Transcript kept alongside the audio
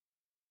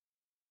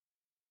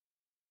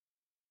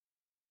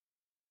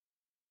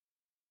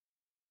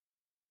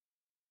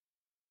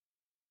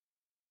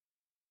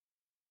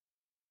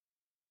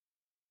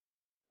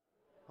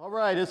All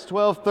right, it's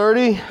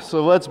 12:30,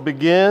 so let's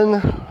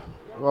begin.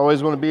 We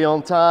always want to be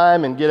on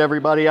time and get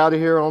everybody out of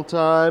here on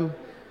time.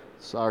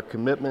 So our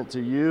commitment to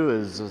you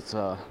is it's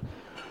a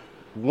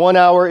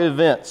 1-hour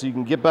event, so you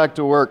can get back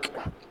to work.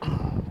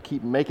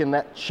 Keep making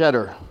that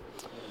cheddar.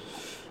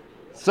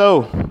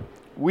 So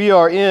we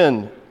are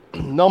in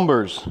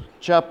Numbers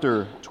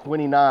chapter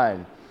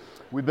 29.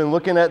 We've been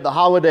looking at the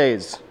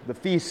holidays, the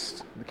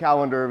feasts, the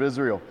calendar of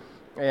Israel.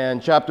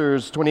 And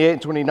chapters 28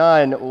 and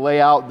 29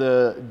 lay out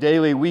the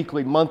daily,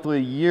 weekly,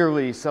 monthly,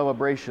 yearly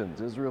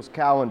celebrations, Israel's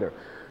calendar.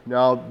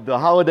 Now, the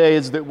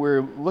holidays that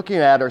we're looking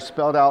at are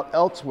spelled out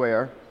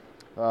elsewhere,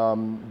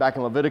 back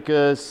in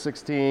Leviticus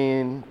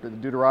 16,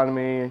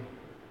 Deuteronomy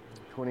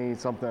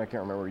 20-something, I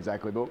can't remember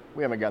exactly, but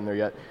we haven't gotten there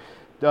yet.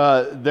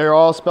 They're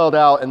all spelled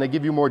out, and they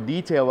give you more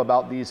detail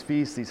about these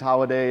feasts, these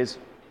holidays.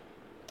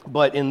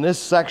 But in this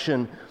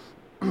section,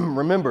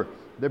 remember,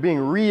 they're being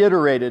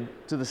reiterated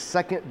to the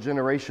second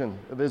generation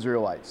of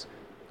Israelites.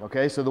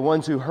 Okay, so the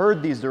ones who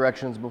heard these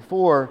directions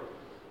before,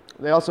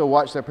 they also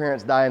watched their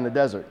parents die in the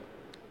desert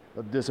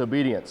of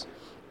disobedience.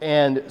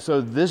 And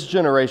so this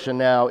generation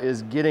now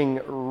is getting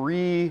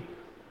the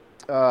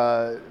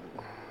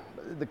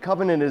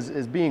covenant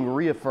is being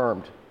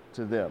reaffirmed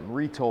to them,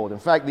 retold. In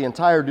fact, the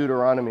entire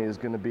Deuteronomy is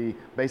going to be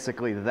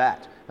basically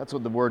that. That's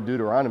what the word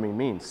Deuteronomy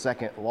means,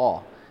 second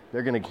law.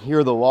 They're going to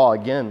hear the law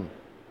again.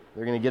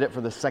 They're going to get it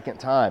for the second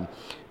time.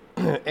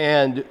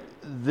 And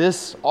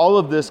all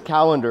of these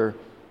calendar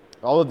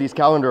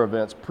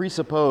events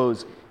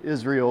presuppose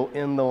Israel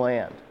in the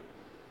land.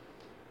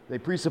 They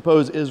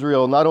presuppose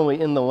Israel not only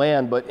in the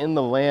land, but in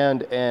the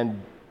land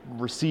and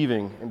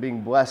receiving and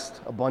being blessed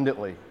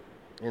abundantly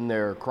in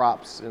their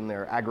crops, in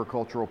their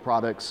agricultural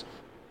products,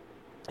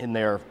 in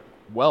their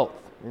wealth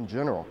in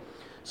general.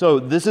 So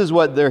this is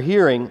what they're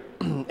hearing,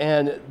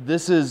 and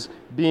this is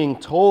being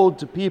told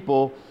to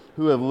people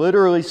who have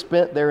literally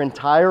spent their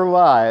entire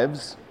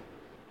lives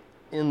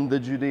in the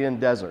Judean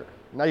desert.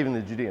 Not even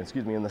the Judean,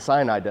 in the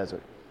Sinai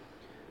desert.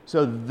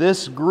 So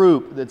this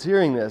group that's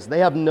hearing this,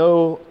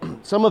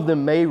 some of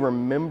them may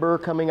remember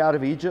coming out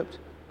of Egypt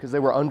because they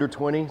were under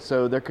 20,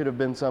 so there could have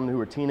been some who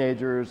were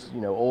teenagers,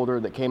 older,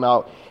 that came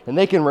out, and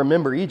they can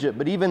remember Egypt,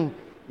 but even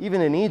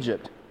in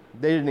Egypt,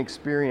 they didn't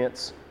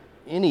experience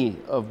any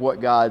of what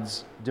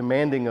God's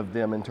demanding of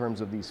them in terms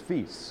of these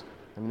feasts.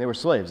 I mean, they were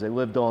slaves. They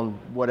lived on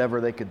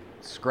whatever they could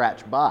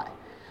scratch by.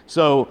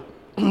 So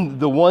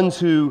the ones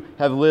who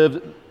have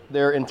lived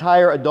their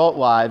entire adult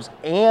lives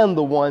and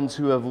the ones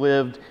who have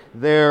lived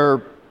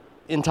their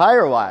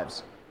entire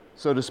lives,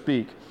 so to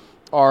speak,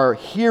 are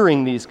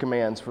hearing these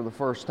commands for the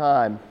first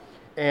time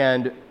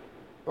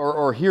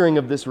or hearing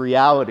of this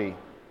reality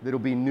that'll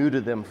be new to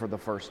them for the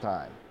first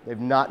time. They've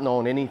not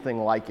known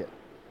anything like it.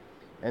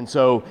 And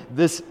so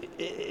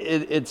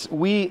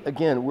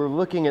we're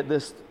looking at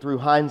this through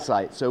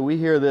hindsight. So we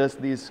hear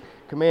these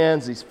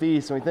commands, these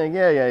feasts, and we think,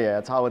 yeah,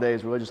 it's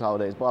holidays, religious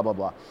holidays, blah, blah,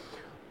 blah.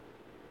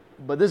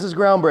 But this is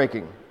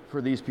groundbreaking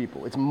for these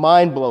people. It's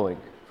mind-blowing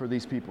for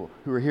these people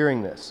who are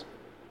hearing this.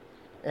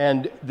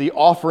 And the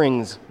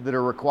offerings that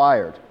are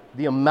required,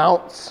 the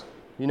amounts,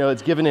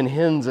 it's given in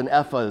hins and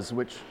ephahs,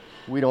 which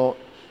we don't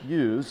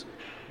use,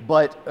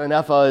 but an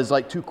ephah is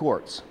like 2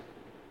 quarts.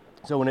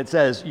 So when it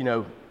says,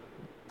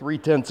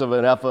 3/10 of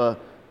an ephah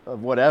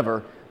of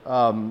whatever,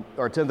 or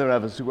 1/10 of an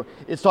ephah is 2 quarts,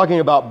 it's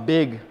talking about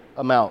big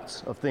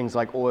amounts of things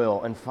like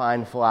oil and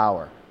fine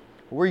flour.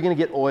 Where are you going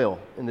to get oil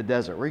in the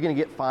desert? Where are you going to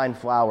get fine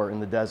flour in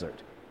the desert?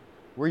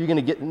 Where are you going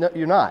to get? No,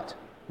 you're not.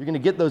 You're going to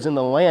get those in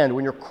the land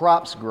when your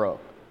crops grow,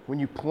 when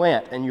you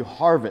plant and you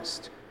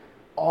harvest.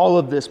 All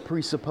of this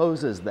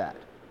presupposes that.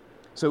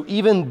 So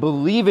even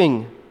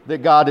believing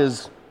that God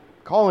is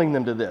calling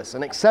them to this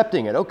and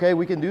accepting it, okay,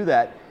 we can do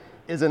that,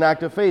 is an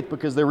act of faith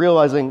because they're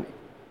realizing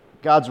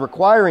God's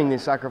requiring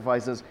these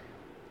sacrifices.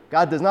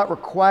 God does not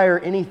require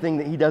anything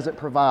that He doesn't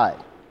provide.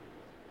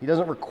 He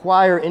doesn't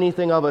require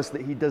anything of us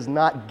that He does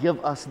not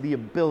give us the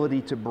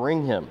ability to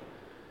bring Him.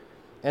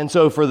 And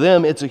so for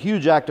them, it's a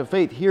huge act of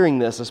faith hearing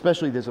this,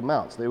 especially these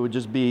amounts. They would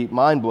just be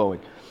mind-blowing.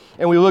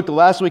 And we looked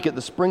last week at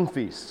the spring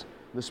feasts,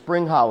 the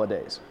spring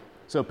holidays.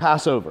 So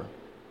Passover,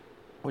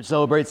 which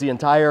celebrates the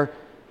entire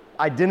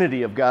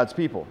identity of God's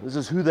people. This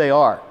is who they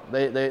are,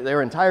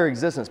 their entire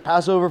existence.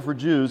 Passover for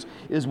Jews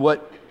is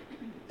what,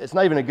 it's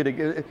not even a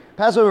good,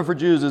 Passover for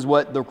Jews is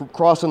what the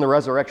cross and the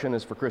resurrection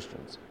is for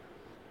Christians.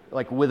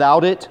 Like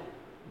without it,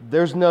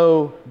 there's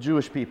no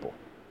Jewish people.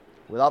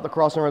 Without the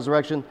cross and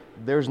resurrection,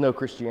 there's no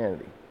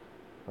Christianity.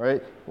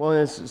 Right? Well,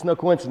 it's no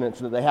coincidence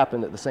that they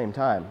happened at the same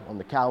time on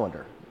the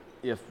calendar,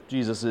 if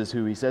Jesus is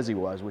who He says He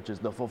was, which is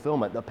the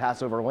fulfillment, the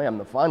Passover lamb,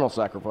 the final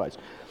sacrifice.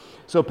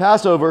 So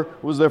Passover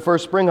was their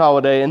first spring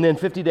holiday, and then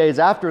 50 days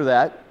after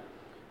that,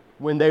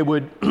 when they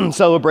would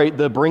celebrate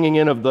the bringing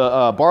in of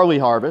the barley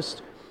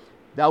harvest,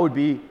 that would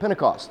be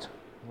Pentecost.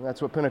 And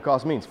that's what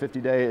Pentecost means, 50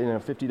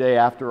 day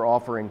after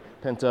offering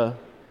Penta.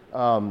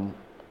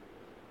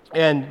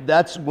 And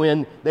that's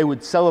when they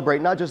would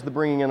celebrate not just the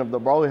bringing in of the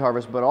barley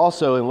harvest, but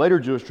also in later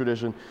Jewish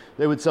tradition,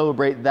 they would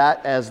celebrate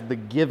that as the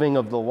giving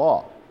of the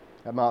law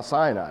at Mount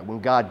Sinai, when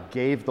God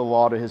gave the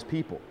law to His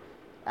people.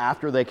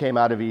 after they came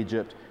out of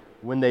Egypt,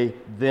 when they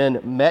then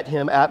met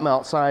him at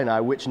Mount Sinai,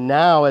 which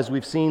now, as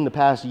we've seen the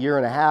past year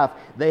and a half,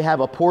 they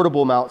have a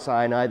portable Mount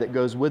Sinai that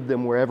goes with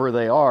them wherever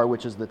they are,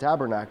 which is the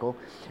tabernacle.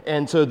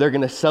 And so they're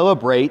going to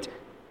celebrate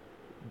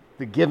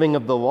the giving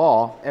of the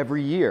law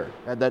every year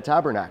at that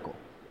tabernacle.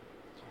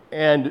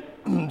 And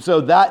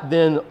so that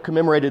then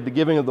commemorated the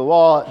giving of the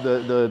law,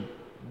 the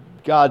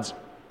God's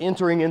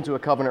entering into a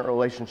covenant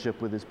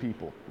relationship with his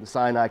people, the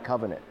Sinai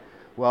covenant.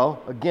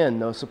 Well, again,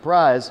 no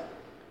surprise,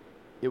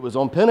 it was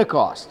on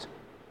Pentecost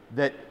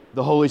that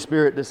the Holy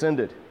Spirit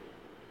descended.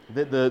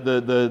 That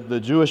the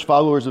Jewish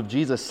followers of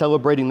Jesus,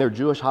 celebrating their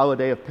Jewish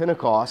holiday of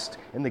Pentecost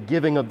and the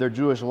giving of their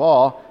Jewish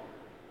law,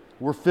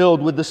 were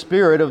filled with the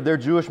Spirit of their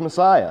Jewish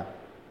Messiah,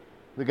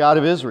 the God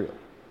of Israel.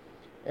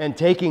 And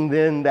taking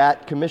then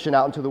that commission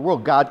out into the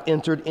world, God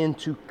entered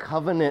into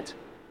covenant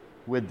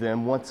with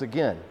them once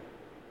again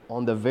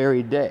on the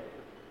very day.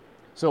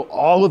 So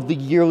all of the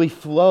yearly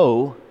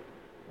flow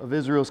of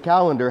Israel's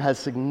calendar has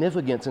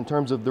significance in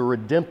terms of the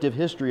redemptive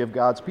history of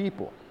God's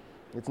people.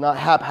 It's not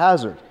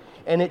haphazard.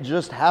 And it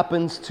just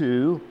happens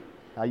to,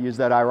 I use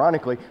that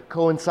ironically,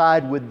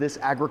 coincide with this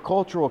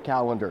agricultural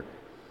calendar.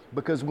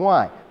 Because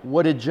why?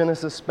 What did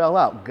Genesis spell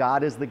out?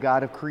 God is the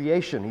God of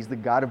creation. He's the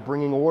God of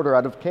bringing order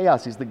out of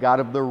chaos. He's the God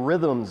of the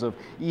rhythms of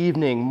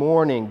evening,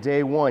 morning,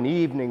 day one,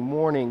 evening,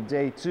 morning,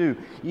 day two,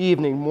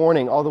 evening,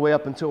 morning, all the way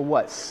up until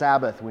what?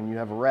 Sabbath, when you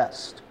have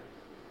rest.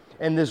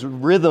 And this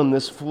rhythm,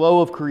 this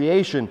flow of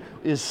creation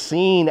is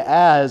seen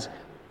as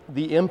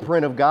the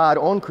imprint of God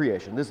on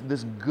creation,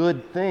 this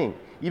good thing.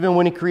 Even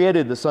when he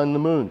created the sun and the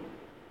moon,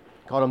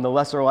 called them the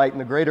lesser light and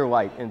the greater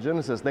light in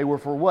Genesis, they were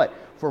for what?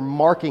 For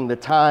marking the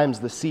times,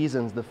 the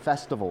seasons, the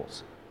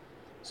festivals.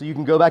 So you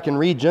can go back and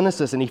read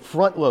Genesis, and he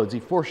front loads, he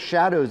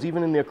foreshadows,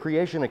 even in the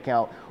creation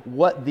account,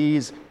 what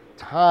these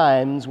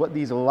times, what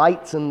these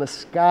lights in the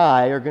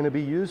sky are going to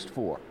be used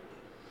for.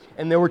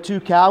 And there were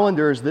two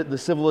calendars that the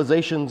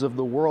civilizations of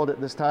the world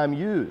at this time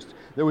used.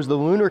 There was the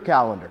lunar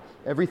calendar.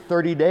 Every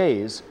 30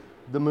 days,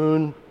 the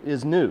moon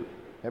is new.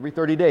 Every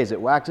 30 days,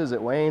 it waxes,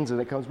 it wanes, and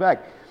it comes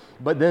back.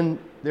 But then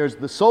there's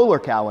the solar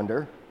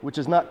calendar, which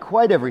is not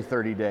quite every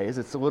 30 days.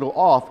 It's a little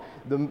off.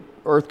 The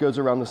Earth goes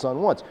around the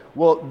sun once.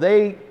 Well,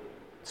 they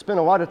spent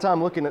a lot of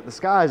time looking at the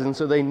skies, and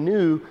so they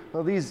knew,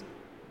 well, these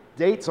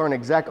dates aren't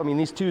exact. I mean,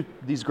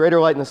 these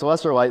greater light and this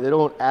lesser light, they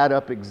don't add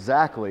up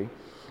exactly.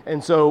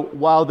 And so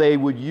while they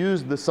would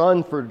use the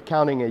sun for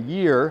counting a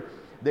year,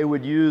 they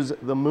would use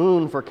the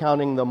moon for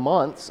counting the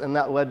months, and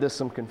that led to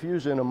some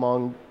confusion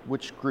among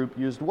which group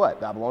used what.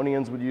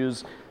 Babylonians would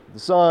use the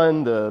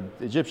sun, the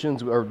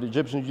Egyptians would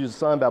use the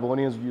sun,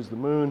 Babylonians would use the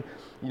moon.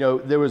 You know,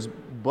 there was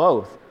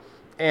both.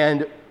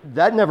 And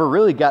that never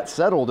really got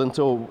settled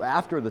until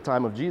after the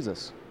time of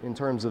Jesus in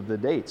terms of the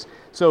dates.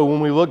 So when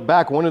we look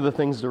back, one of the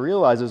things to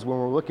realize is when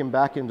we're looking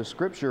back into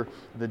Scripture,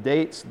 the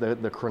dates,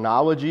 the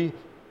chronology,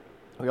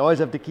 we always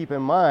have to keep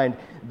in mind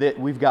that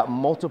we've got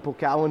multiple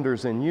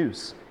calendars in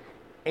use.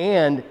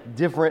 And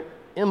different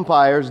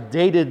empires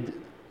dated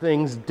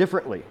things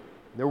differently.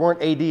 There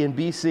weren't AD and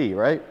BC,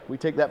 right? We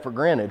take that for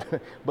granted.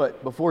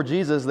 But before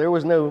Jesus, there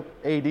was no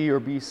AD or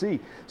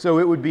BC. So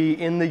it would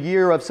be in the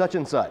year of such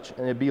and such, and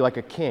it'd be like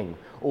a king.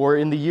 Or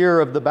in the year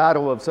of the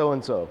battle of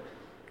so-and-so.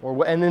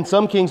 And then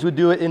some kings would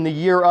do it in the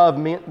year of,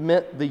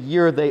 meant the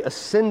year they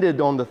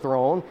ascended on the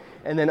throne.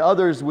 And then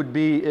others would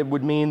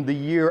mean the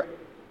year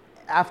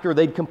after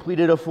they'd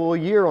completed a full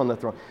year on the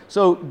throne.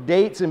 So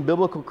dates in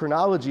biblical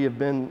chronology have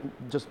been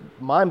just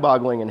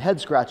mind-boggling and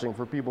head-scratching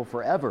for people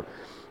forever.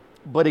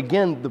 But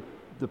again,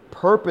 the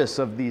purpose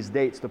of these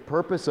dates, the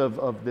purpose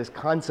of this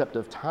concept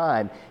of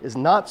time is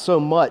not so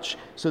much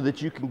so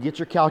that you can get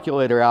your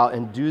calculator out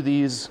and do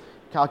these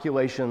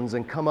calculations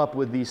and come up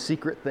with these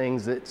secret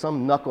things that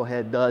some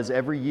knucklehead does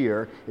every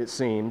year, it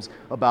seems,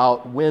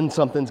 about when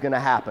something's going to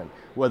happen.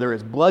 Whether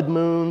it's blood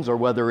moons or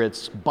whether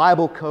it's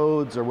Bible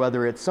codes or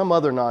whether it's some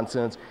other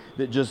nonsense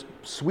that just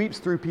sweeps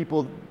through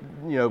people,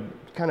 you know,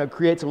 kind of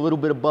creates a little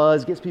bit of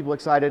buzz, gets people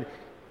excited,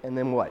 and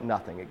then what?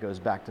 Nothing. It goes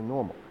back to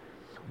normal.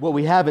 What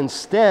we have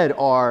instead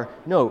are,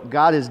 no,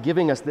 God is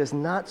giving us this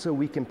not so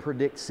we can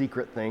predict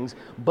secret things,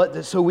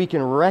 but so we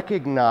can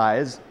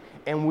recognize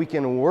and we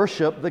can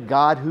worship the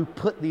God who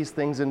put these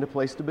things into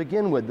place to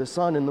begin with, the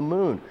sun and the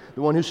moon,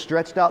 the one who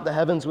stretched out the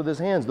heavens with his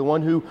hands, the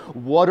one who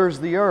waters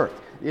the earth.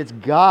 It's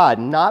God,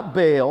 not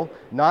Baal,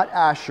 not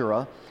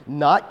Asherah,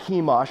 not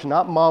Chemosh,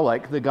 not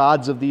Molech, the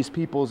gods of these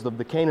peoples, of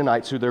the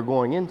Canaanites who they're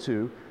going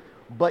into,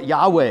 but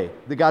Yahweh,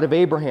 the God of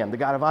Abraham, the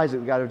God of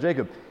Isaac, the God of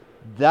Jacob.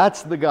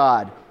 That's the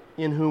God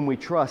in whom we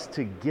trust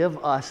to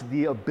give us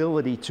the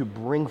ability to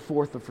bring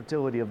forth the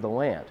fertility of the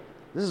land.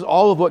 This is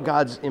all of what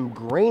God's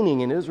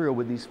ingraining in Israel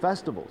with these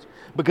festivals.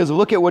 Because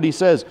look at what he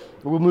says.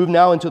 We'll move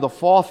now into the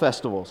fall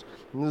festivals.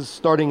 And this is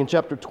starting in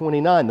chapter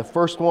 29. The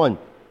first one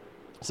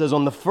says,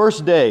 on the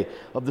first day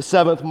of the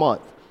 7th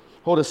month,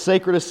 hold a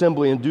sacred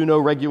assembly and do no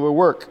regular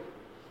work.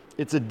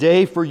 It's a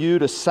day for you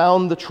to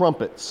sound the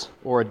trumpets,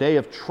 or a day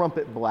of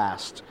trumpet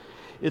blast.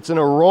 It's an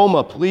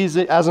aroma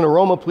pleasing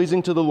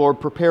to the Lord.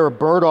 Prepare a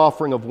burnt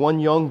offering of 1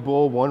 young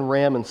bull, 1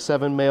 ram, and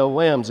 7 male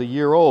lambs a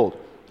year old.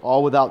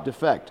 all without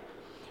defect.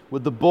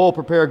 With the bull,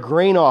 prepare a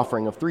grain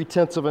offering of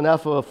 3/10 of an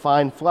ephah of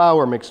fine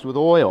flour mixed with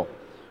oil.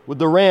 With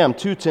the ram,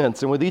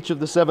 2/10, and with each of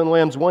the 7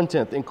 lambs,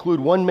 1/10. Include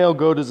 1 male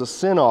goat as a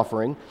sin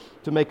offering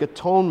to make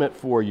atonement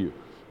for you.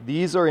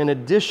 These are in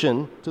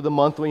addition to the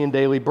monthly and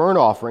daily burnt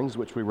offerings,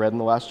 which we read in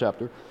the last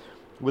chapter,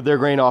 with their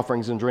grain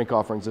offerings and drink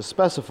offerings as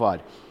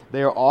specified.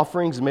 They are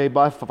offerings made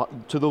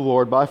to the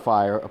Lord by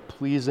fire, a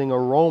pleasing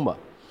aroma.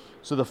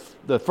 So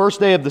the first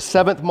day of the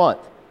 7th month.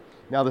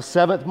 Now the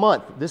 7th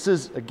month, this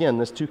is, again,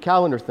 this 2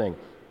 calendar thing.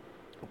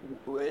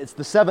 It's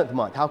the 7th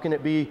month. How can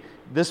it be?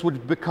 This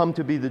would become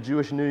to be the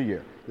Jewish New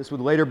Year. This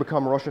would later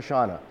become Rosh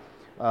Hashanah.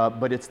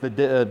 But it's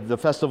the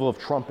Festival of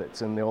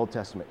Trumpets in the Old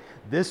Testament.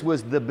 This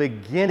was the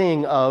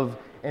beginning of,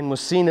 and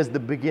was seen as the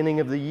beginning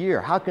of the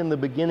year. How can the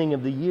beginning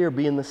of the year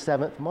be in the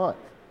 7th month?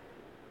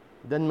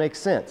 It doesn't make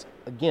sense.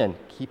 Again,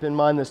 keep in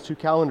mind this 2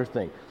 calendar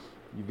thing.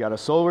 You've got a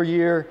solar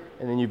year,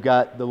 and then you've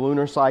got the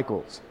lunar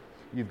cycles.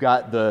 You've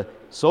got the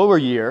solar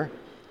year,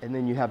 and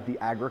then you have the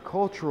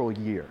agricultural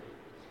year.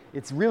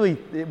 It's really,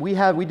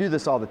 we do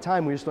this all the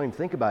time. We just don't even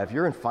think about it. If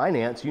you're in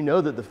finance, you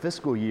know that the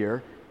fiscal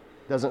year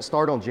doesn't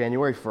start on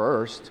January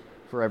 1st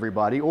for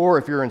everybody. Or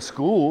if you're in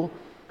school,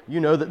 you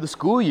know that the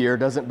school year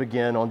doesn't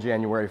begin on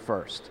January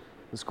 1st.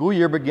 The school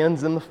year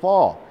begins in the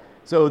fall.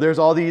 So there's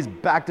all these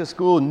back to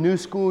school, new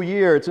school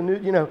year. It's a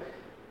new,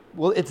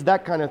 well, it's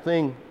that kind of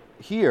thing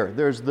here.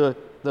 There's the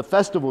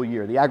festival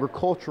year, the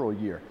agricultural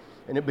year,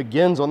 and it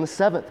begins on the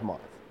 7th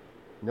month.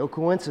 No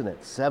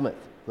coincidence, 7th,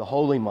 the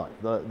holy month,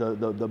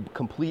 the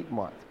complete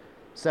month.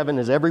 7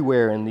 is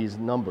everywhere in these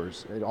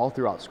numbers, all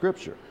throughout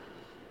Scripture.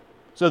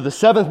 So the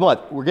 7th month,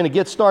 we're going to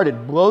get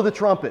started. Blow the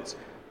trumpets.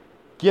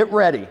 Get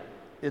ready.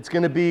 It's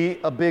going to be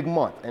a big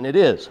month, and it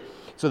is.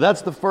 So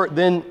that's the first.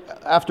 Then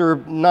after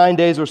 9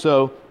 days or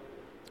so,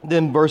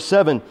 then verse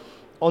 7,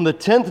 on the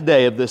 10th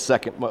day of this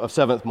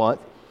 7th month,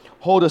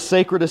 hold a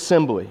sacred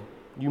assembly.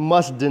 You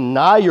must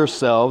deny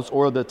yourselves,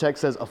 or the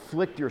text says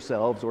afflict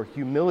yourselves or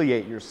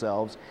humiliate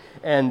yourselves.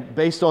 And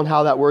based on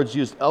how that word's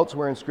used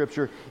elsewhere in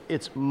Scripture,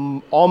 it's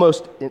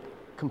almost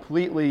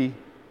completely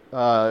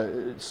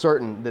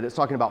certain that it's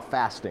talking about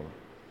fasting.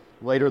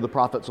 Later, the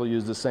prophets will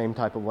use the same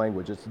type of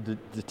language. It's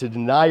to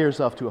deny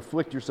yourself, to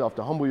afflict yourself,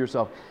 to humble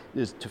yourself,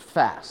 is to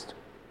fast.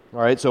 All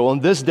right, so on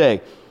this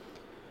day,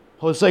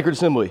 hold a sacred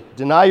assembly.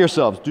 Deny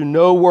yourselves. Do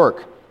no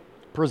work.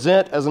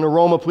 Present as an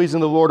aroma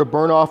pleasing the Lord a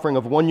burnt offering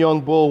of 1 young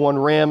bull, 1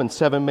 ram, and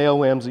 7 male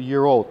lambs a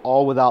year old,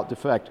 all without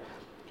defect.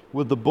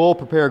 With the bull,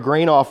 prepare a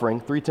grain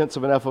offering, 3/10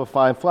 of an ephah of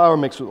fine flour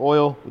mixed with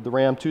oil. With the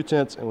ram,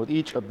 2/10, and with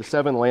each of the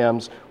 7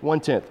 lambs,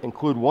 1/10.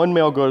 Include 1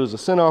 male goat as a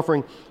sin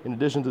offering, in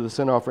addition to the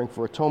sin offering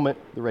for atonement,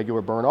 the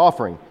regular burnt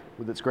offering,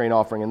 with its grain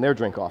offering and their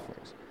drink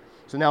offerings.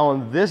 So now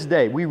on this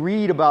day, we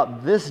read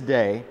about this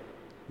day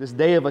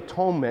of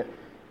atonement,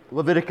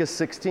 Leviticus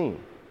 16.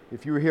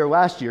 If you were here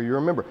last year, you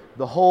remember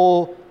the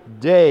whole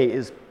day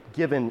is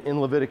given in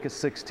Leviticus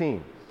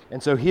 16.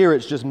 And so here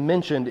it's just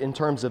mentioned in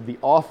terms of the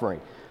offering.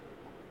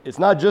 It's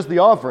not just the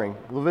offering.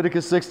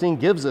 Leviticus 16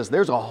 gives us,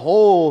 there's a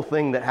whole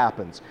thing that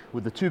happens.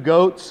 With the 2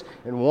 goats,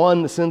 and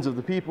 1, the sins of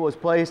the people is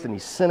placed, and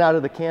he's sent out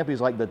of the camp.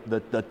 He's like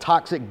the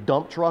toxic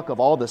dump truck of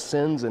all the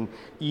sins and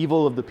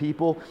evil of the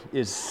people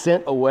is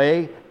sent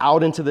away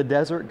out into the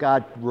desert,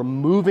 God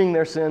removing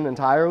their sin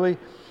entirely.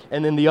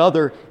 And then the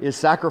other is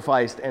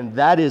sacrificed, and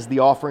that is the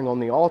offering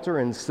on the altar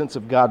in the sense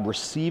of God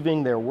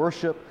receiving their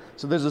worship.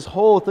 So there's this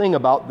whole thing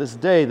about this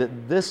day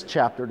that this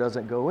chapter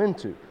doesn't go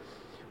into.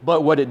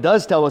 But what it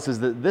does tell us is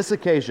that this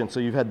occasion, so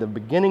you've had the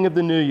beginning of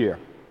the new year,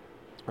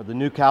 or the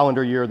new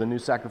calendar year, the new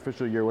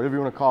sacrificial year, whatever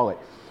you want to call it.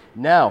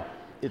 Now,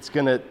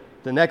 the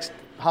next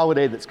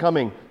holiday that's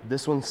coming,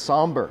 this one's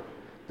somber.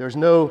 There's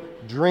no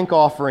drink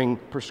offering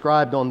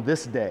prescribed on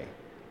this day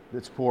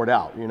that's poured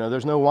out.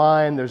 There's no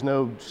wine, there's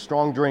no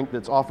strong drink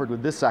that's offered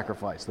with this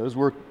sacrifice. Those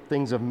were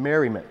things of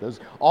merriment.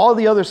 All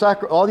the other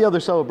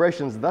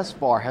celebrations thus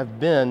far have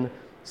been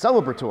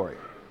celebratory.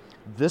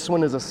 This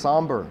one is a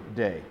somber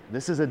day.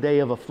 This is a day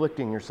of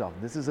afflicting yourself.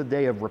 This is a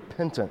day of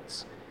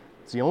repentance.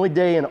 It's the only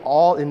day in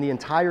the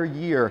entire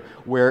year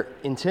where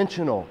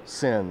intentional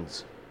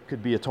sins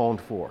could be atoned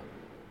for.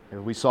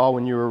 And we saw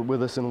when you were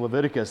with us in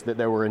Leviticus that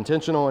there were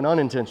intentional and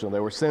unintentional.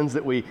 There were sins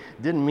that we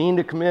didn't mean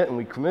to commit and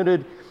we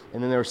committed,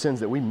 and then there were sins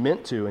that we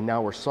meant to and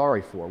now we're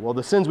sorry for. Well,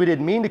 the sins we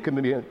didn't mean to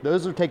commit,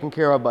 those are taken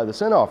care of by the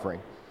sin offering.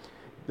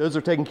 Those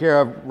are taken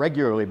care of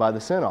regularly by the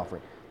sin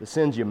offering. The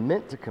sins you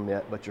meant to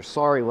commit but you're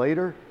sorry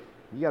later,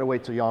 you got to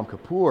wait till Yom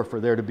Kippur for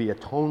there to be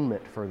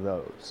atonement for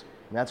those.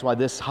 And that's why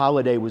this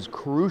holiday was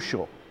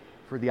crucial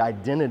for the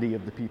identity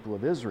of the people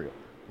of Israel.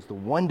 It's the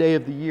one day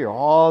of the year,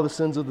 all the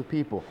sins of the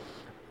people,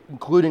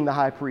 including the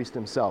high priest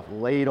himself,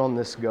 laid on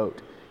this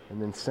goat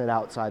and then sent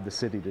outside the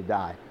city to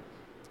die.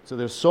 So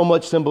there's so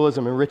much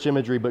symbolism and rich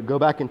imagery, but go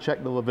back and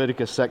check the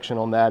Leviticus section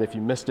on that if you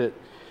missed it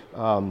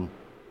on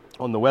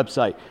the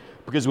website,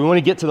 because we want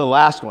to get to the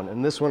last one,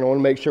 and this one I want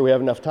to make sure we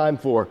have enough time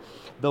for.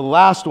 The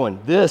last one,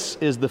 this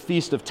is the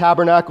Feast of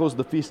Tabernacles,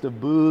 the Feast of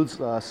Booths,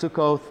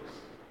 Sukkoth,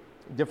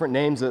 different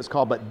names that it's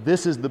called, but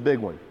this is the big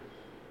one.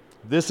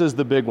 This is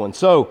the big one.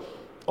 So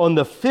on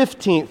the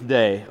 15th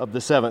day of the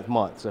 7th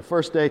month. So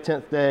first day,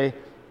 10th day,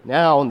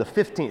 now on the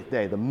 15th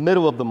day, the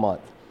middle of the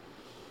month.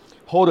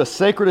 Hold a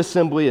sacred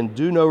assembly and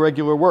do no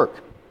regular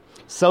work.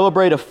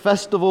 Celebrate a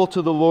festival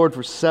to the Lord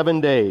for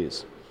 7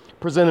 days.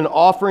 Present an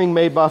offering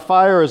made by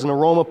fire as an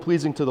aroma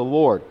pleasing to the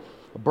Lord.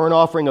 A burnt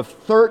offering of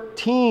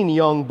 13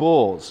 young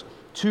bulls,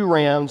 2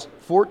 rams,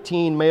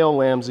 14 male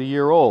lambs a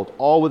year old,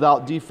 all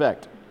without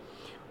defect.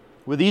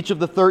 With each of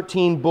the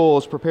 13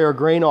 bulls, prepare a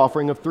grain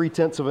offering of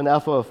 3/10 of an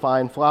ephah of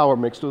fine flour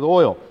mixed with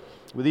oil.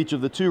 With each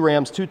of the 2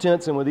 rams,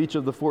 2/10, and with each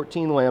of the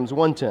 14 lambs,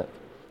 1/10.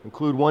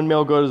 Include 1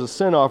 male goat as a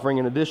sin offering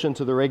in addition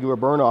to the regular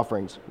burnt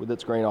offerings with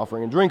its grain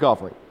offering and drink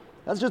offering.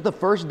 That's just the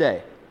first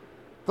day.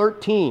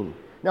 13.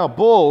 Now,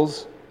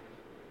 bulls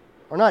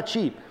are not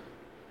cheap.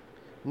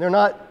 And they're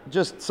not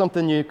just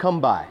something you come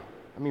by.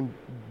 I mean,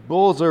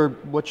 bulls are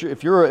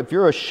if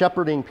you're a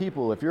shepherding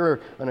people, if you're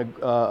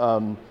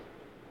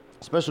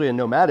especially a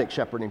nomadic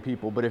shepherding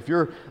people, but if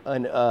you're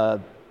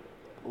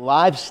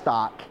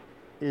livestock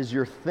is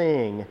your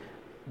thing,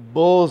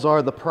 bulls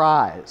are the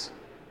prize.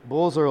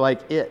 Bulls are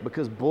like it,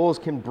 because bulls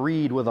can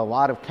breed with a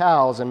lot of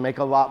cows and make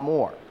a lot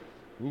more.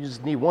 You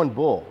just need one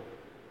bull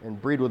and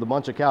breed with a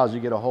bunch of cows, you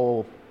get a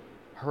whole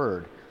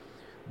herd.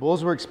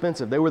 Bulls were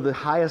expensive. They were the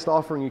highest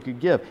offering you could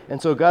give.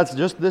 And so God's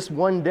just this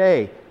one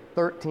day,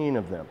 13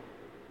 of them.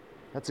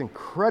 That's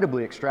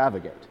incredibly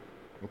extravagant.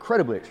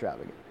 Incredibly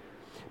extravagant.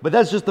 But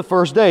that's just the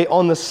first day.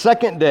 On the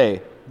second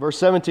day, verse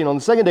 17, on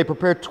the second day,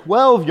 prepare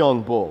 12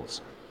 young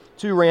bulls,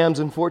 2 rams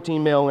and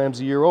 14 male lambs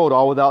a year old,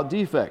 all without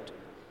defect.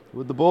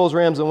 With the bulls,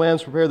 rams, and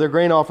lambs, prepare their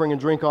grain offering and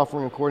drink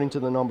offering according to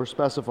the number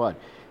specified.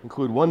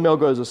 Include 1 male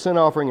goat as a sin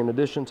offering in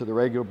addition to the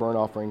regular burnt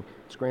offering,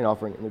 its grain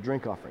offering, and the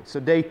drink offering.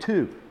 So day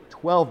 2,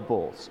 12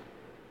 bulls.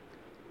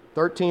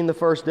 13 the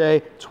first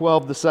day,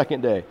 12 the second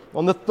day.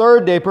 On the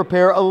third day,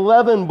 prepare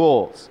 11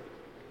 bulls.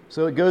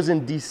 So it goes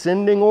in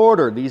descending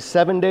order. These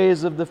 7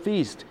 days of the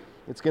feast,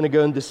 it's going to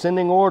go in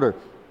descending order.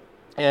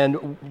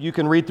 And you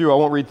can read through, I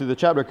won't read through the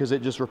chapter because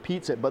it just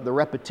repeats it, but the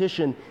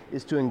repetition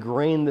is to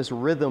ingrain this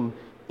rhythm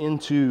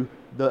into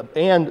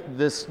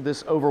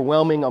this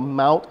overwhelming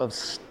amount of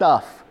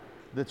stuff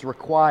that's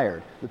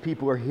required. The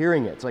people are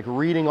hearing it. It's like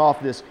reading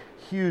off this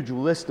huge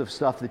list of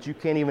stuff that you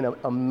can't even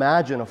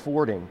imagine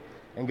affording.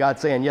 And God's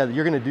saying, yeah,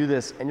 you're going to do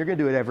this, and you're going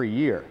to do it every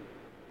year.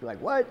 You're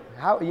like, what?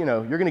 How? You're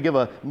going to give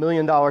a $1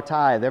 million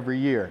tithe every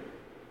year.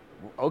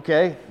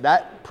 Okay,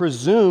 that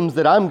presumes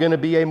that I'm going to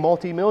be a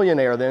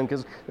multimillionaire then,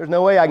 because there's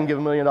no way I can give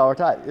a $1 million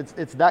tithe.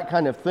 It's that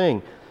kind of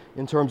thing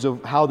in terms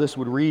of how this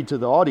would read to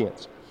the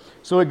audience.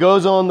 So it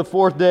goes on the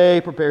 4th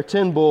day, prepare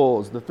 10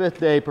 bulls. The 5th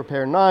day,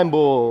 prepare 9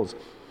 bulls.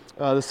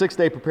 The 6th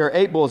day, prepare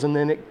 8 bulls. And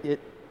then it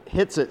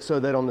hits it so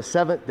that on the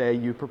 7th day,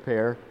 you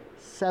prepare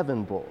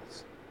 7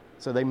 bulls.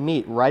 So they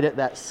meet right at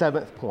that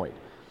 7th point.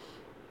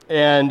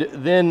 And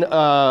then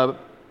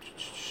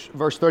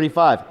verse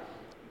 35,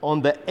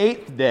 on the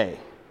 8th day,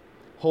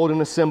 hold an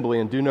assembly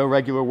and do no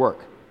regular work.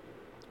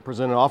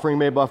 Present an offering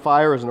made by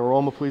fire as an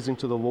aroma pleasing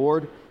to the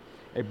Lord,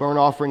 a burnt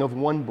offering of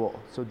 1 bull,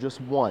 so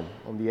just 1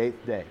 on the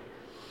 8th day.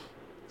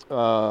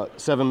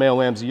 7 male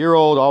lambs a year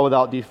old, all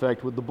without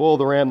defect. With the bull,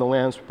 the ram, the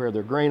lambs, prepare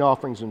their grain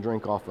offerings and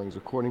drink offerings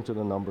according to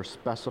the number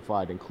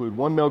specified. Include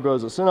 1 male goat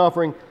as a sin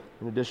offering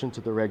in addition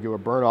to the regular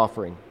burnt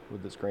offering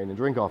with its grain and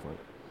drink offering.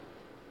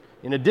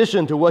 In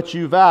addition to what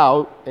you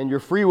vow and your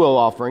freewill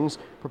offerings,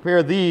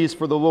 prepare these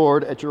for the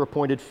Lord at your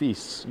appointed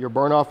feasts, your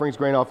burnt offerings,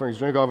 grain offerings,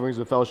 drink offerings,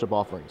 and fellowship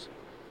offerings.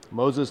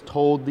 Moses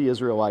told the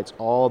Israelites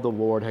all the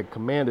Lord had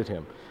commanded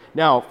him.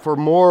 Now, for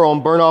more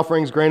on burnt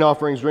offerings, grain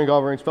offerings, drink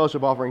offerings,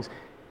 fellowship offerings,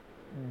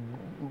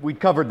 we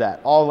covered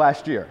that all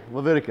last year.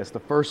 Leviticus, the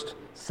first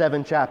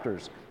 7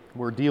 chapters,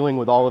 we're dealing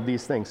with all of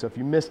these things. So if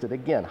you missed it,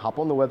 again, hop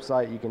on the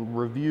website. You can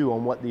review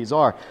on what these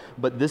are.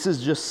 But this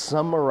is just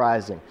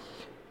summarizing.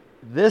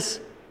 This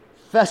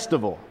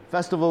festival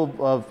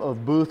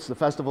of booths, the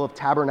festival of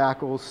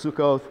tabernacles,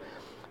 Sukkoth,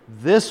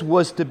 this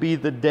was to be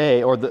the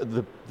day, or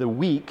the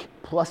week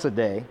plus a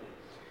day,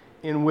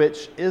 in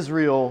which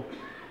Israel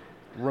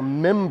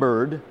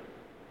remembered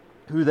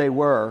who they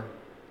were,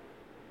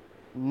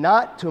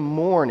 not to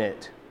mourn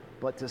it,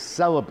 but to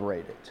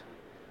celebrate it.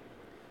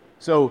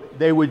 So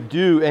they would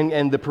do,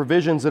 and the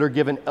provisions that are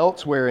given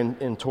elsewhere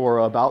in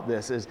Torah about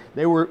this is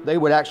they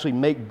would actually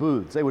make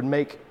booths. They would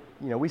make,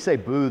 we say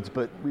booths,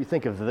 but we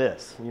think of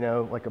this,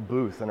 like a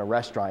booth in a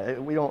restaurant.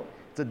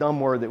 It's a dumb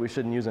word that we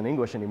shouldn't use in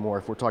English anymore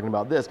if we're talking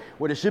about this.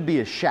 What it should be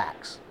is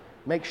shacks.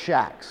 Make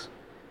shacks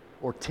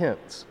or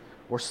tents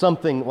or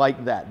something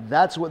like that.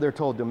 That's what they're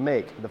told to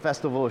make, the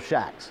Festival of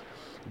Shacks.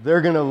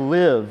 They're going to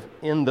live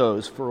in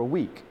those for a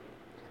week.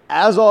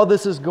 As all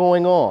this is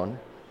going on,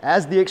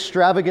 as the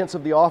extravagance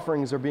of the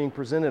offerings are being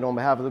presented on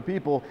behalf of the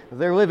people,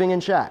 they're living in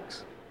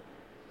shacks.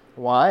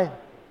 Why?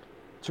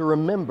 To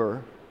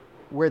remember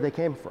where they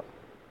came from.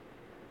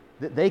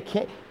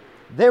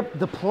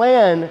 The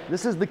plan,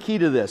 this is the key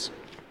to this.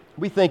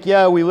 We think,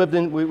 we're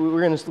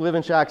going to live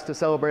in shacks to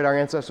celebrate our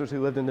ancestors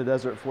who lived in the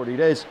desert 40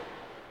 days.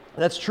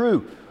 That's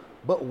true.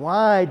 But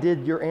why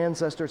did your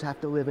ancestors have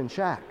to live in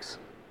shacks?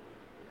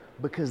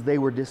 Because they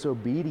were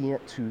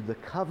disobedient to the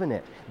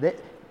covenant.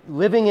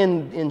 Living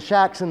in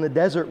shacks in the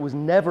desert was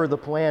never the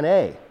plan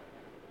A.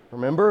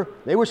 Remember?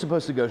 They were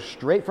supposed to go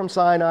straight from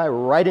Sinai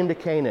right into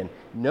Canaan.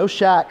 No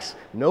shacks,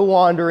 no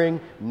wandering,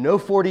 no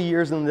 40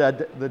 years in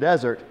the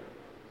desert.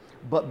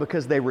 But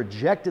because they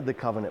rejected the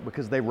covenant,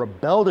 because they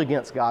rebelled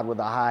against God with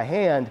a high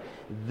hand,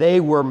 they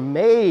were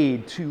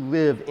made to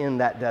live in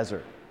that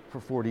desert for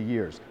 40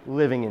 years,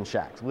 living in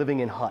shacks, living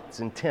in huts,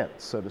 in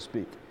tents, so to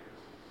speak.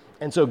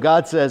 And so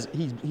God says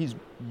he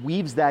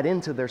weaves that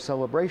into their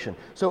celebration.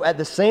 So at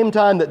the same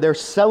time that they're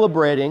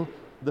celebrating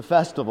the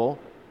festival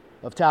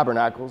of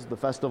tabernacles, the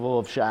festival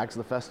of shacks,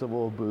 the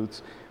festival of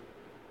booths,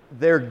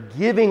 they're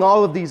giving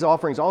all of these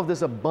offerings, all of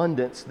this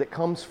abundance that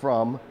comes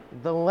from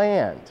the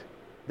land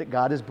that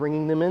God is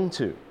bringing them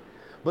into.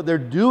 But they're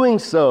doing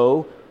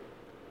so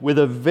with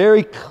a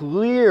very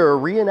clear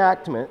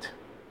reenactment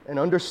and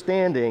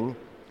understanding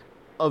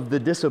of the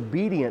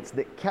disobedience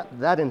that kept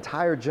that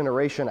entire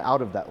generation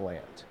out of that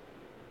land.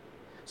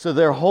 So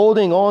they're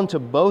holding on to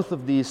both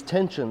of these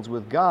tensions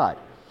with God.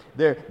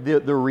 The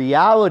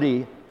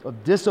reality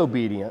of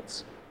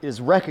disobedience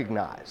is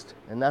recognized,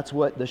 and that's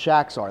what the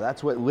shacks are.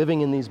 That's what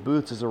living in these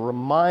booths is a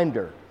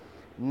reminder,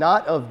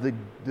 not of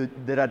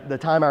the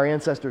time our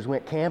ancestors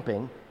went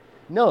camping.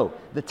 No,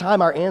 the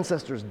time our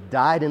ancestors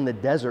died in the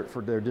desert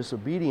for their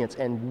disobedience,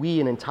 and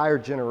we, an entire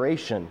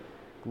generation,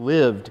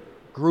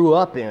 grew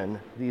up in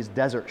these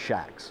desert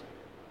shacks.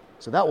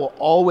 So that will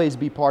always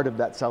be part of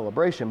that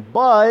celebration.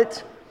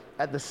 But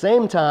at the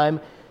same time,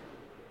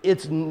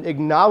 it's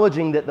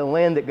acknowledging that the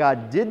land that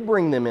God did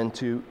bring them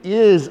into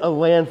is a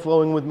land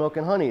flowing with milk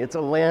and honey. It's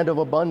a land of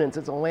abundance.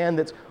 It's a land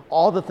that's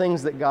all the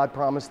things that God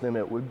promised them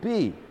it would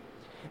be.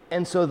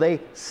 And so they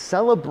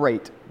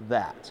celebrate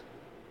that.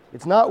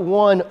 It's not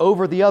one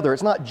over the other.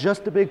 It's not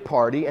just a big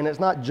party, and it's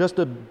not just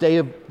a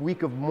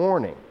week of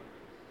mourning.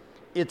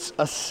 It's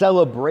a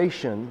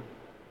celebration,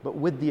 but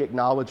with the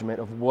acknowledgement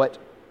of what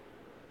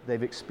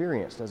they've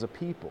experienced as a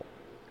people.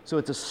 So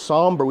it's a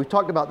somber, we've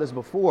talked about this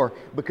before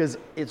because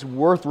it's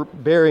worth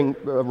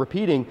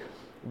repeating.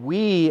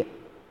 We,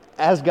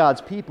 as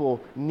God's people,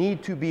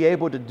 need to be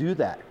able to do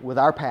that with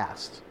our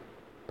past.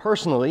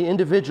 Personally,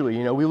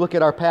 individually, we look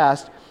at our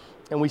past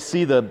and we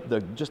see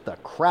just the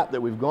crap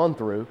that we've gone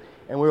through,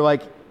 and we're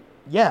like,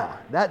 yeah,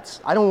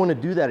 I don't want to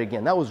do that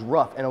again. That was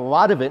rough. And a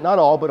lot of it, not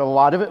all, but a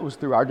lot of it was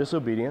through our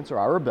disobedience or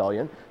our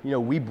rebellion.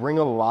 We bring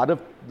a lot of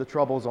the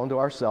troubles onto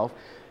ourselves.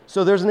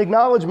 So there's an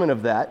acknowledgement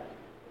of that.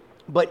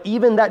 But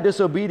even that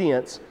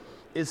disobedience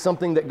is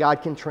something that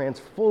God can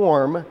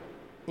transform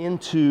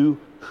into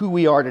who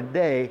we are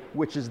today,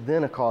 which is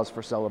then a cause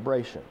for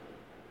celebration.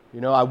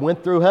 I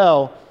went through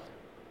hell,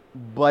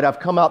 but I've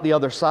come out the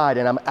other side,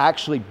 and I'm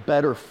actually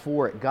better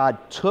for it. God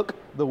took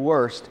the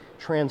worst,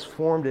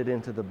 transformed it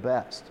into the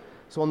best.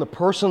 So on the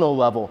personal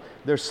level,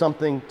 there's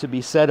something to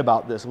be said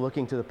about this,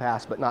 looking to the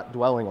past, but not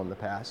dwelling on the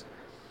past,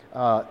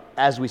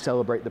 as we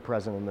celebrate the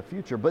present and the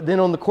future. But then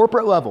on the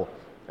corporate level,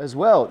 as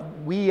well,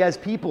 we as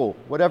people,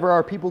 whatever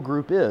our people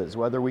group is,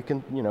 whether we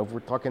can, if we're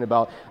talking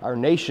about our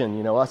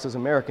nation, us as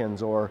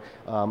Americans, or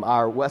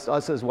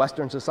us as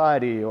Western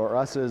society, or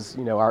us as,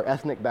 our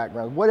ethnic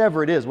background,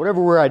 whatever it is, whatever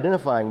we're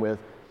identifying with,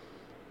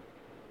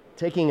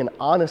 taking an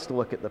honest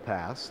look at the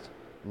past,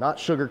 not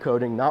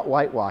sugarcoating, not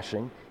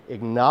whitewashing,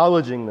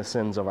 acknowledging the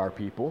sins of our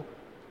people,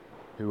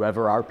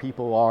 whoever our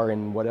people are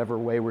in whatever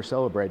way we're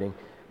celebrating,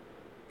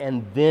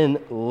 and then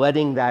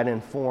letting that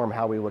inform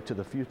how we look to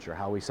the future,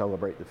 how we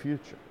celebrate the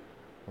future.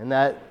 And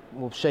that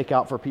will shake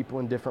out for people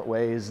in different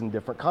ways, in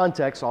different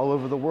contexts, all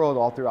over the world,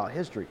 all throughout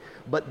history.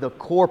 But the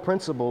core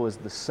principle is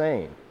the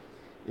same,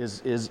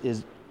 is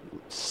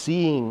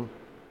seeing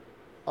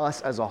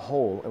us as a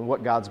whole and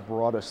what God's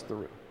brought us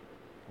through.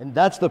 And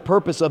that's the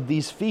purpose of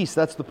these feasts.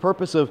 That's the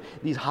purpose of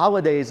these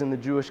holidays in the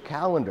Jewish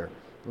calendar.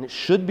 And it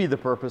should be the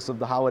purpose of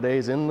the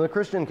holidays in the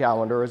Christian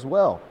calendar as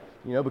well.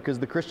 Because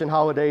the Christian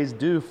holidays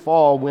do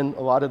fall when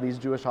a lot of these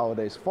Jewish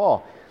holidays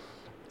fall.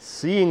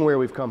 Seeing where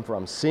we've come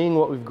from, seeing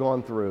what we've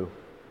gone through,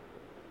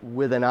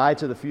 with an eye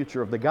to the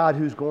future of the God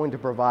who's going to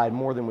provide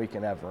more than we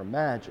can ever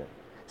imagine.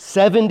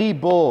 70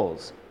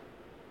 bulls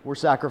were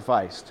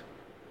sacrificed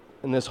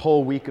in this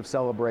whole week of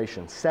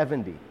celebration.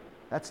 70.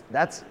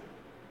 That's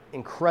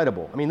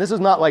incredible. I mean, this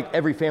is not like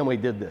every family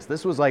did this.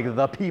 This was like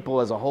the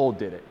people as a whole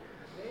did it.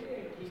 They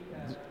didn't keep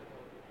that.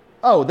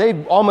 Oh,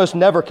 they almost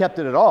never kept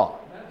it at all.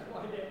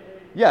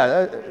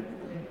 Yeah,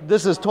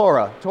 this is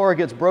Torah. Torah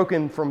gets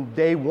broken from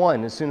day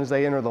one as soon as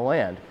they enter the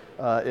land.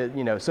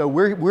 So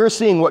we're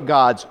seeing what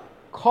God's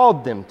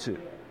called them to,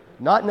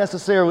 not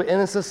necessarily.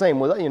 And it's the same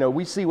with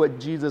we see what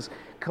Jesus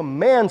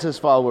commands his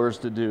followers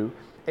to do,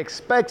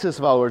 expects his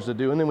followers to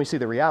do, and then we see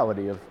the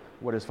reality of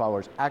what his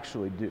followers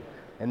actually do.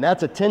 And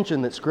that's a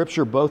tension that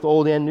Scripture, both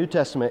Old and New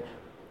Testament,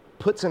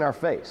 puts in our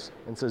face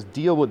and says,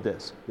 "Deal with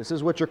this. This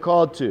is what you're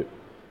called to.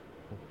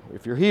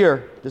 If you're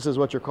here, this is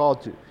what you're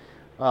called to."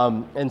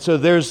 And so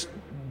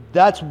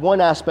that's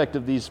one aspect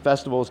of these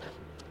festivals.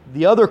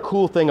 The other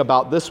cool thing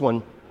about this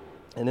one,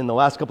 and in the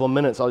last couple of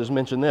minutes I'll just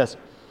mention this.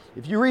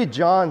 If you read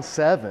John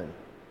 7,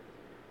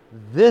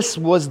 This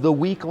was the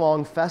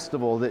week-long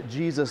festival that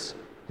Jesus,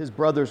 his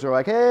brothers are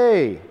like,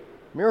 hey,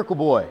 miracle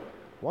boy,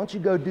 why don't you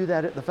go do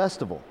that at the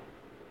festival?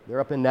 They're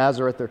up in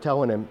Nazareth, they're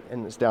telling him,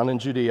 and it's down in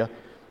Judea.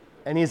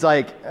 And he's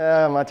like,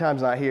 my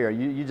time's not here.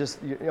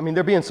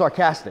 They're being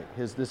sarcastic.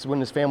 This is when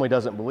his family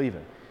doesn't believe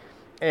him.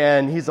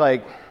 And he's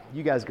like,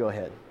 you guys go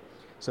ahead.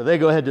 So they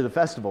go ahead to the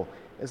festival.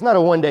 It's not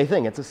a one-day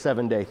thing. It's a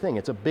 7-day thing.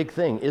 It's a big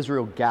thing.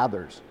 Israel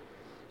gathers.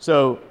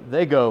 So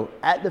they go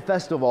at the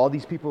festival. All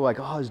these people are like,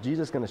 oh, is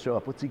Jesus going to show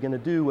up? What's he going to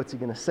do? What's he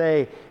going to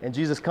say? And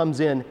Jesus comes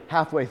in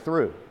halfway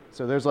through.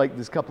 So there's like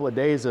this couple of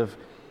days of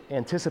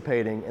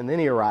anticipating, and then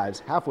he arrives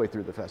halfway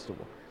through the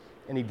festival.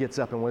 And he gets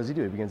up, and what does he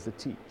do? He begins to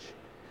teach.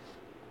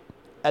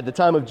 At the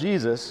time of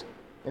Jesus,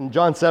 in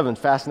John 7,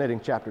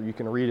 fascinating chapter, you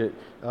can read it,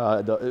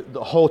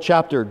 the whole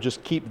chapter,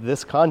 just keep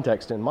this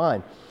context in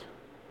mind.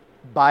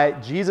 By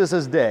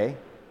Jesus' day,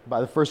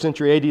 by the 1st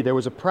century AD, there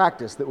was a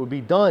practice that would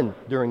be done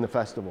during the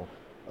festival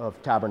of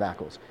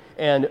tabernacles.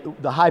 And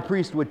the high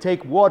priest would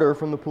take water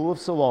from the pool of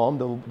Siloam,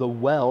 the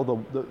well,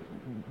 the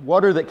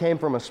water that came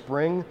from a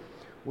spring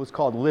was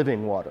called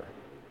living water.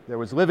 There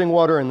was living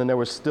water and then there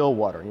was still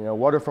water.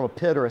 Water from a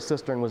pit or a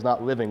cistern was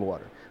not living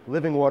water.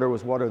 Living water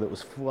was water that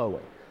was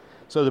flowing.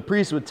 So the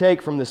priest would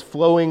take from this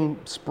flowing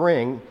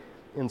spring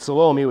in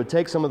Siloam, he would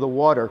take some of the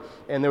water,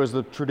 and there was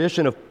the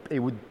tradition of, he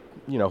would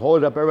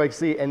hold it up, everybody could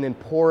see, and then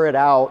pour it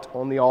out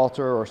on the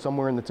altar or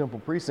somewhere in the temple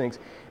precincts.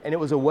 And it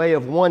was a way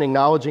of, one,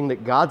 acknowledging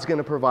that God's going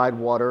to provide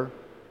water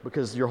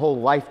because your whole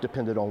life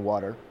depended on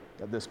water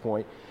at this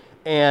point,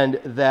 and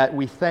that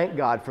we thank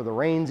God for the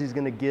rains he's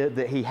going to give,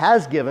 that he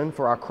has given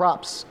for our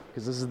crops,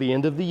 because this is the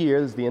end of the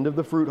year, this is the end of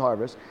the fruit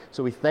harvest.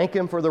 So we thank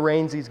him for the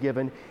rains he's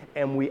given,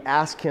 and we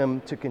ask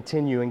him to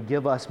continue and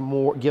give us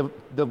more,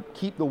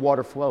 keep the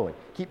water flowing,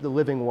 keep the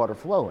living water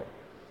flowing.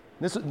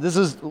 This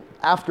is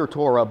after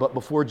Torah, but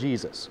before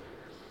Jesus.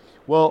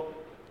 Well,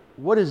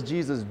 what does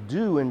Jesus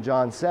do in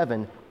John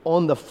 7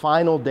 on the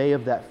final day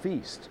of that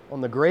feast? On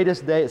the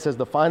greatest day, it says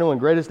the final and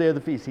greatest day of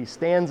the feast, he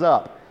stands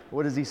up.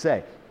 What does he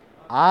say?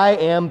 I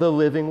am the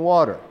living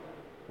water.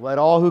 Let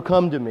all who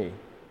come to me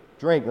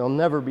drink. They'll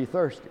never be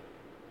thirsty.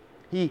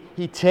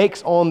 He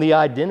takes on the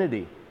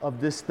identity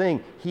of this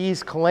thing.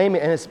 He's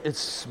claiming, and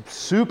it's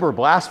super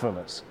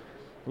blasphemous.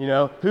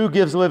 Who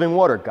gives living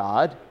water?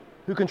 God.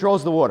 Who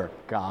controls the water?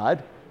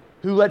 God.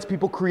 Who lets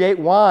people create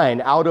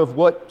wine out of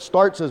what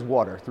starts as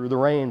water through the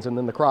rains and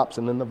then the crops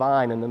and then the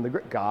vine and then the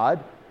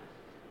God.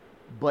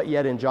 But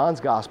yet in John's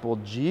gospel,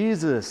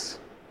 Jesus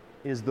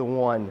is the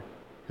one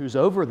who's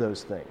over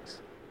those things.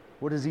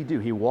 What does he do?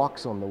 He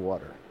walks on the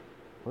water.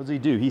 What does he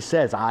do? He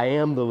says, I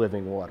am the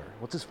living water.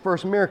 What's his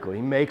first miracle?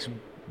 He makes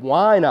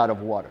wine out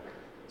of water.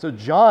 So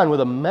John,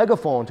 with a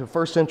megaphone to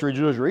first century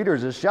Jewish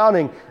readers, is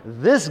shouting,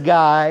 this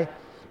guy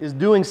is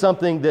doing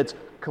something that's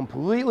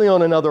completely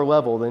on another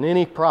level than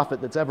any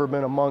prophet that's ever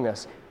been among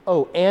us.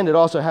 Oh, and it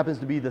also happens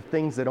to be the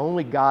things that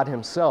only God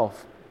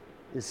himself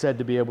is said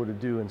to be able to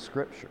do in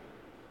Scripture.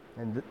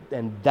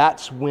 And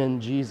that's when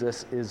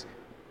Jesus is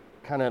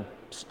kind of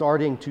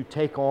starting to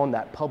take on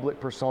that public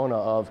persona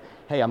of,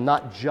 hey, I'm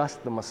not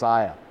just the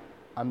Messiah,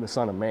 I'm the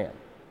Son of Man.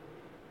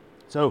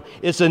 So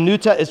it's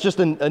it's just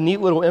a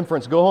neat little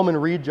inference. Go home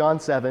and read John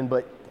 7,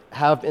 but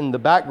have in the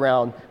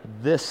background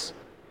this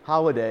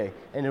holiday,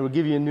 and it will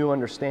give you a new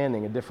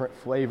understanding, a different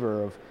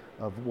flavor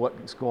of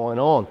what's going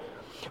on.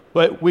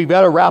 But we've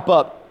got to wrap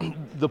up.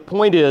 The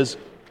point is,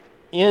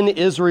 in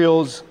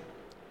Israel's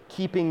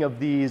keeping of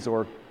these,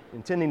 or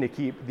intending to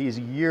keep these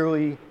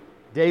yearly,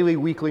 daily,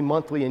 weekly,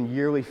 monthly, and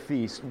yearly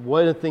feasts,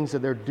 one of the things that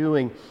they're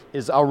doing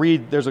is,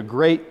 there's a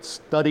great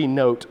study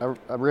note.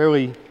 I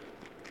rarely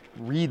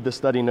read the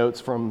study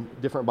notes from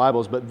different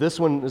Bibles, but this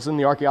one is in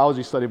the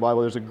Archaeology Study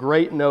Bible. There's a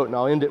great note, and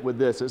I'll end it with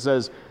this. It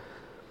says,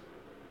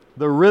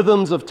 the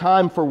rhythms of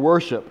time for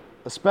worship,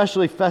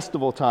 especially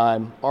festival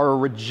time, are a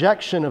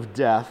rejection of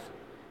death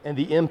and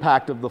the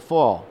impact of the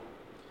fall.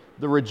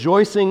 The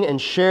rejoicing and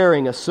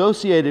sharing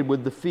associated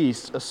with the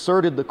feasts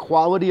asserted the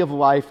quality of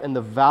life and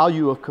the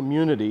value of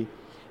community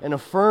and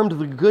affirmed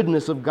the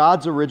goodness of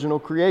God's original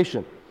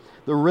creation.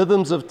 The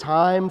rhythms of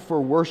time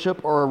for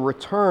worship are a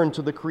return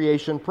to the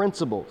creation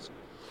principles,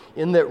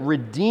 in that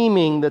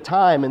redeeming the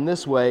time in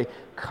this way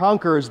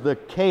conquers the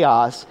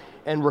chaos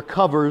and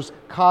recovers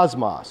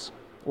cosmos,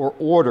 or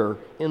order,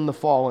 in the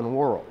fallen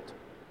world.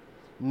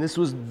 And this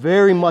was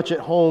very much at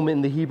home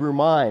in the Hebrew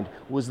mind,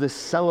 was this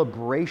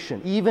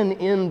celebration. Even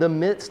in the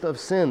midst of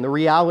sin, the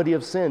reality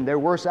of sin, there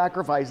were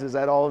sacrifices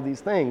at all of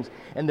these things,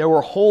 and there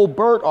were whole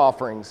burnt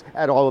offerings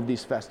at all of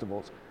these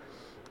festivals.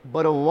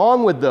 But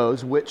along with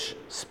those which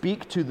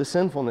speak to the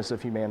sinfulness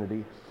of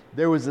humanity,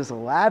 there was this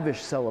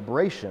lavish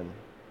celebration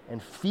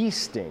and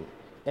feasting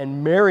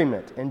and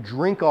merriment and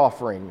drink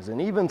offerings,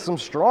 and even some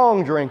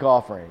strong drink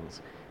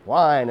offerings,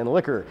 wine and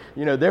liquor.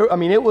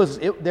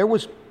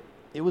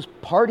 It was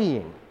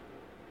partying,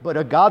 but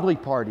a godly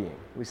partying,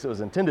 at least it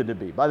was intended to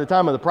be. By the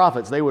time of the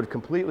prophets, they would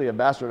completely have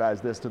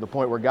bastardized this to the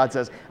point where God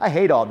says, I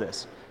hate all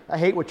this. I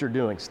hate what you're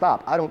doing.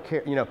 Stop. I don't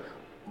care.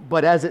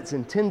 But as it's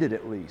intended,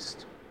 at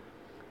least.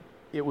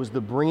 It was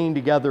the bringing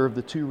together of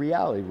the two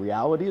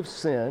reality of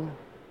sin,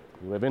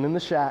 living in the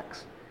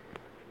shacks,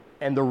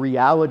 and the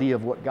reality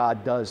of what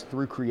God does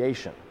through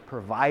creation,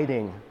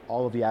 providing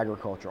all of the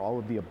agriculture, all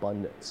of the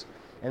abundance.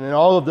 And then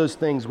all of those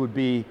things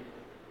would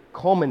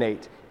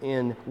culminate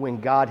in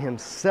when God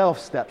himself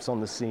steps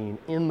on the scene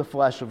in the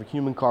flesh of a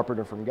human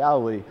carpenter from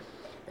Galilee,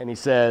 and he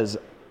says,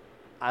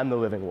 I'm the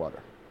living water.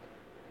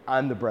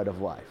 I'm the bread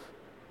of life.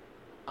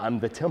 I'm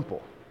the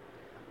temple.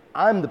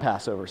 I'm the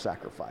Passover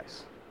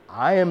sacrifice.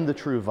 I am the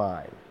true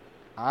vine.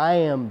 I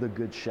am the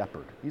good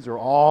shepherd. These are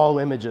all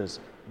images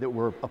that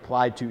were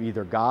applied to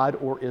either God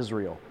or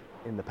Israel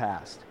in the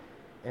past.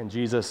 And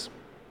Jesus,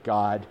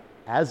 God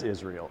as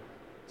Israel,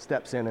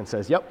 steps in and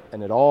says, yep,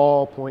 and it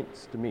all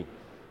points to me.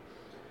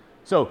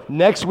 So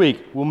next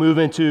week, we'll move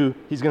into,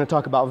 he's going to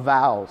talk about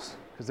vows,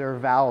 because there are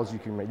vows you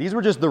can make. These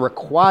were just the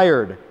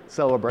required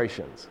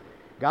celebrations.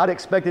 God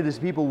expected his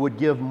people would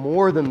give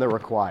more than the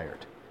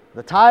required.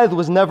 The tithe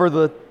was never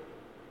the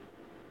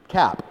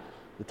cap.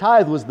 The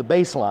tithe was the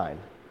baseline.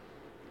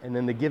 And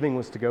then the giving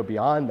was to go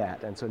beyond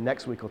that. And so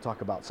next week we'll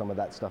talk about some of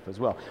that stuff as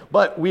well.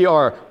 But we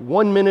are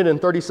 1 minute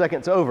and 30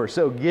 seconds over.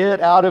 So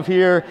get out of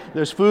here.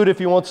 There's food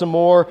if you want some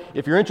more.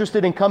 If you're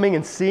interested in coming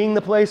and seeing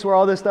the place where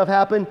all this stuff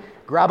happened,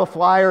 grab a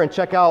flyer and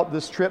check out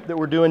this trip that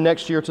we're doing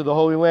next year to the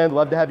Holy Land.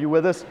 Love to have you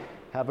with us.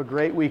 Have a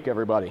great week,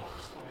 everybody.